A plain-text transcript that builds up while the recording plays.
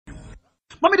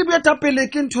Mamedi boetapele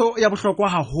ke ntho ya bohlokwa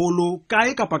haholo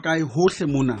kae kapa kae hohle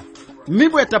mona. Mme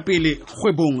boetapele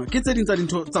kgwebong ke tse ding tsa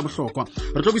dintho tsa bohlokwa.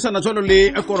 Re tlo buisana jwalo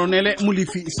le Kolonele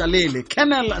Molefi Hlalele,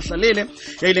 Colonel Hlalele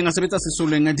ya ileng a sebetsa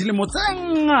sesoleng dilemo tse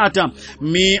ngata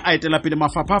mme a etela pele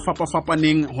mafapha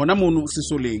fapaneng hona mono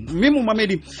sesoleng. Mme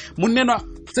momamedi monenwa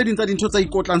tse ding tsa dintho tsa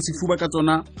ikotlang sefuba ka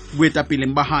tsona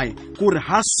boetapeleng ba hae kore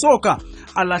ha soka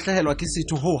a lahlehelwa ke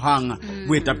setho ho hanga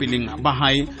boetapeleng ba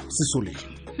hae sesoleng.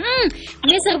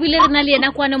 Le se re bile re na le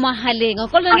yena kwana mohaleng.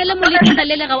 Kolonele Molefi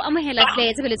Hlalele ga o amohela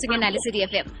tle tsebeletseng ena le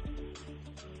CDFM.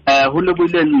 Ho le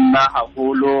buile nna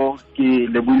haholo ke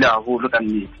le buile haholo ka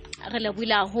nnete. Re le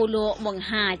buile haholo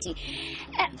monghadi.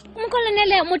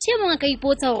 Mokolonele motho mong ka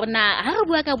ipotsa hore na ha re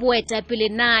bua ka boetapele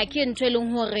na ke ntho e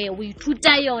leng hore o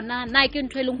ithuta yona na ke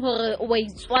ntho e leng hore o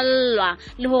itswallwa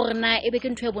le hore na ebe ke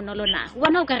ntho e bonolo na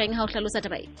bona o ka reng ha o hlalosa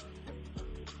taba e?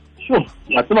 Sure,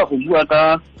 ya tseba go bua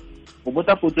ka go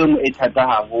botsa potong e thata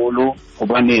haholo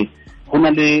hobane hona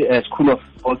le School of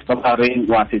Thought ba ba reng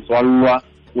wa setswallwa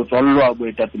o tswallwa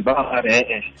boetapele ba ba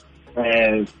re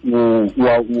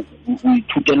o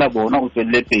ithutela bona o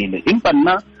tswelle pele empa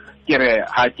nna ke re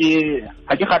ha ke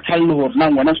kgathalle hore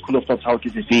na ngwana School of Thought how ke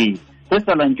se feng se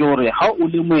salang ke hore ha o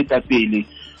le moetapele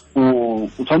o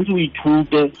tshwanetse o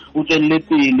ithute o tswelle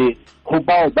pele ho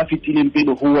bao ba fetileng pele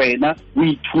ho wena o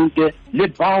ithute le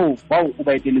bao o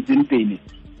ba eteletseng pele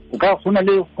o ka gona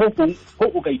le ho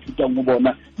o ka ithutang ho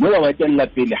bona mo ba etella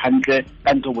pele hantle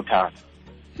ka ntho bothata.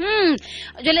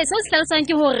 Jole se o hlalosang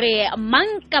ke hore mang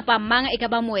kapa mang e ka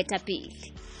ba moetapele.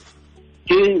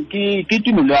 Ke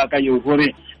tumelo ya ka yo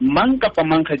hore mang kapa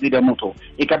mang ka dira motho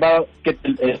e ka ba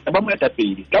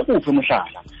moetapele ka go fe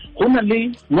mohlala hona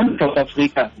le mo South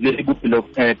Africa le bophelo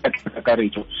ka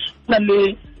karetso hona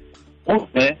le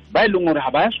ba ileng hore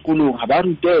ha ba ya sekolong ha ba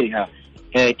ruteha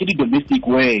ke di domestic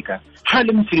worker ha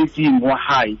le mosebetsing wa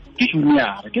hae ke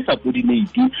junior ke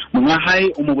subordinate monga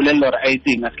hae o mo bolella hore a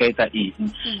etseng a ska etsa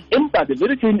eng empa the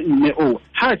very same mme o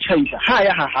ha chaisa ha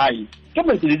ya ha hae ke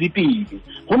moeteledipele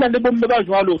hona le bomme ba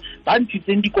jwalo ba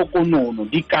ntshitseng dikokonono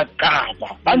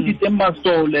dikakaba ba ntshitseng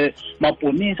masole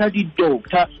maponesa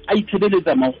di-doctor a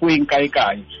itshebeletsa makgweng kae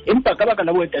empa ka baka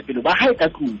la boetapele ba hae ka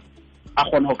tlung a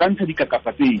kgona ho kantsha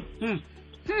dikakapa tseo.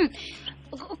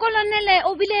 Kolonele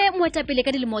o bile moetapele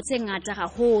ka dilemo tse ngata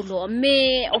haholo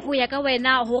mme ho ya ka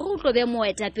wena hore o tlo be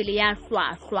moetapele ya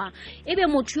hlwahlwa ebe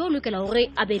motho yo lokela hore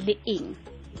a be le eng?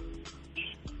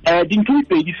 Dintho di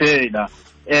pedi fela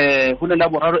ho na la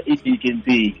boraro e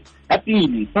dikentseng ka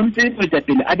pele tshwanetse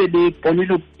moetapele a be le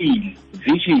ponelopele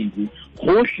vision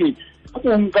hohle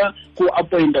go nka go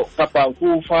appointa kapa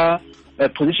go fa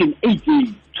position 18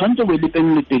 tshwanetse go le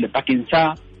pele bakeng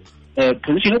sa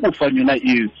position go fa yona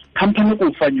company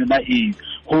go fa yona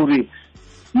hore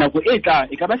nako e tla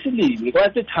e ka ba selemo e ka ba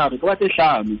tse tharo e ka ba tse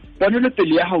hlano ponelo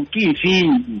pele ya hao ke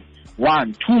efeng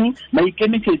 1 2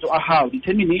 maikemisetso a hao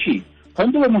determination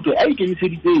tshwanetse go motho a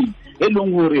ikemiseditseng e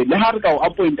leng hore le ha re ka o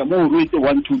appointa mo hore etse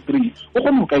 1 2 3 o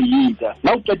kgone ho ka etsa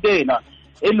la o qetela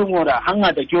e leng hore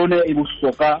hangata ke yone e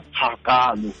bohloka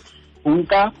hakalo ho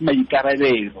nka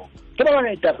maikarabelo ke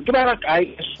ba ra kae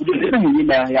le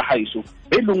nna ya haiso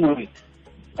e leng hore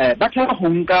ba tla go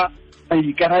nka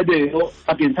maikarabelo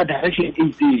bakeng sa direction e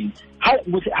itseng ha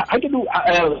ke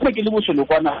le bosolo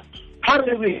kwana ha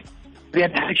re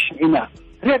direction ena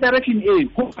re direction e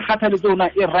go kgathala tsona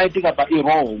e right kapa e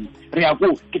wrong re ya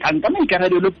go ke tla nka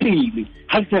maikarabelo pele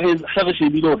ha se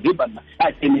shebile hore bana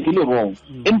a tsene le wrong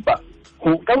empa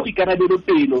go ka o ikarabelo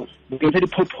pelo ke tsa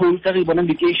di-potholes tsa re bona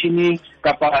vacationing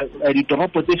kapa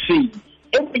ditoropo tse feng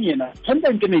e menyena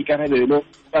tshwanetse nke maikarabelo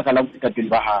ka la boetapele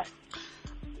ba hae.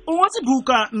 What's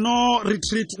buka no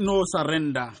retreat no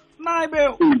surrender na ebe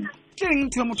ke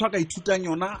ntho motho ka ithutang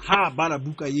yona ha bala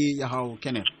buka ye ya hao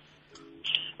Kenneth?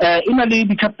 Ina le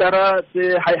di-chaptera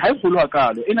tse ha kgolo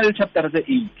hakalo ina le chaptera tse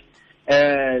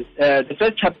 8 the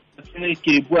first chapter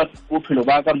ke bua bophelo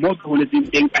ba ka mo go letseng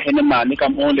teng ka hene mane ka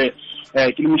mole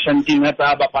ke le moshanting ha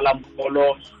tsa ba palang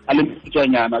polo a le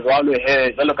motsutsanyana jwalo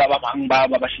jalo ka ba bang ba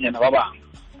bashinyana ba bang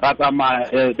ra tsama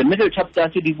the middle chapter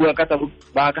se di bua ka tsa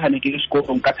ba ka hane ke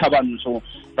sekolong ka Thabanso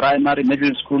primary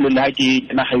middle school le ha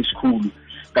ke na high school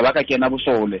ka ba ka kena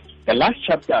bosole the last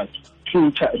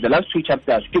two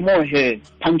chapters ke mo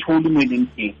punchhole mo leng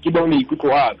ke ba le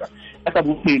ikutlwa aka ka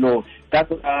bophelo ka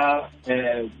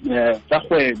tsa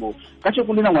kgwebo ka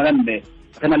tsekolena ngwana mme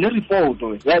re na le report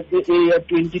ya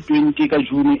 2020 ka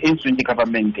June e tsweng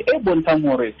government e bontshang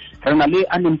hore re na le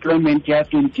unemployment ya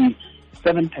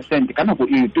 27% ka nako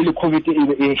e pele covid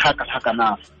e haka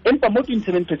na empa mo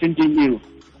 27% eo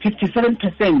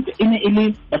 57% ene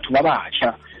ile batho ba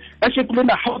batjha ka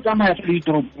tsekolena ha o tsamaya le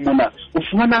ditoropo mona o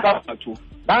fumana batho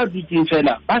ba dutseng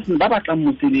fela ba batlang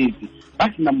mosebetsi ba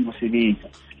senang mosebetsi.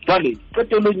 Jwale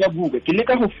qetellong ya buka ke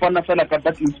leka go fana fela ka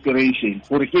that inspiration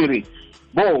gore ke re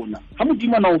bona ha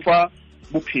Modimo na o fa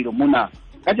bophelo mona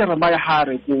ka Jeremia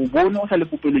hare ko bone o sa le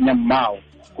popelong ya mmao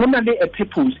go na le a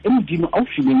purpose e Modimo a o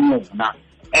fileng yona.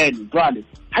 And jwale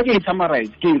ha ke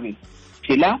summarize ke re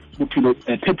phela bophelo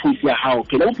purpose ya hao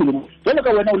phela bophelo jwale ka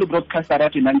wena o le broadcaster ra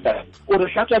tsenanta o re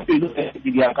hlatsa pelo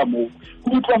di ya ka mo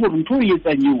go utlwa gore ntho e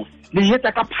etsa nyo le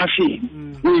etsa ka passion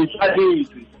o e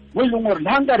tshwaretse mo leng gore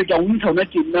la nka re ka untsha ona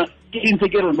ke nna ke ntse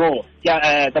ke re no ya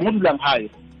ta mo dulang hae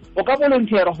o ka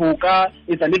volunteer go ka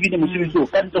etsa le bine mosebetsi o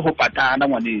ka ntse go patana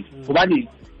ngwaneng gobane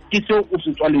ke seo o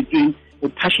se tswaletsweng o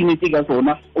passionate ka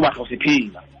sona o batla go se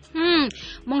phela.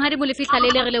 Monghadi Molefi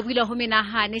Hlalele re lebohile ho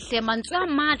menahane hle mantswe a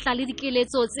matla le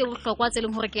dikeletso tse bohlokwa tse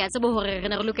leng hore ke a tsebo hore re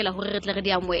ne re lokela hore re tle re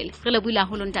di amoele. Re lebohile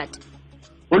haholo ntate.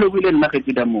 O lebohile nna ke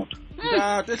tida motho.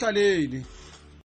 Ntate Hlalele.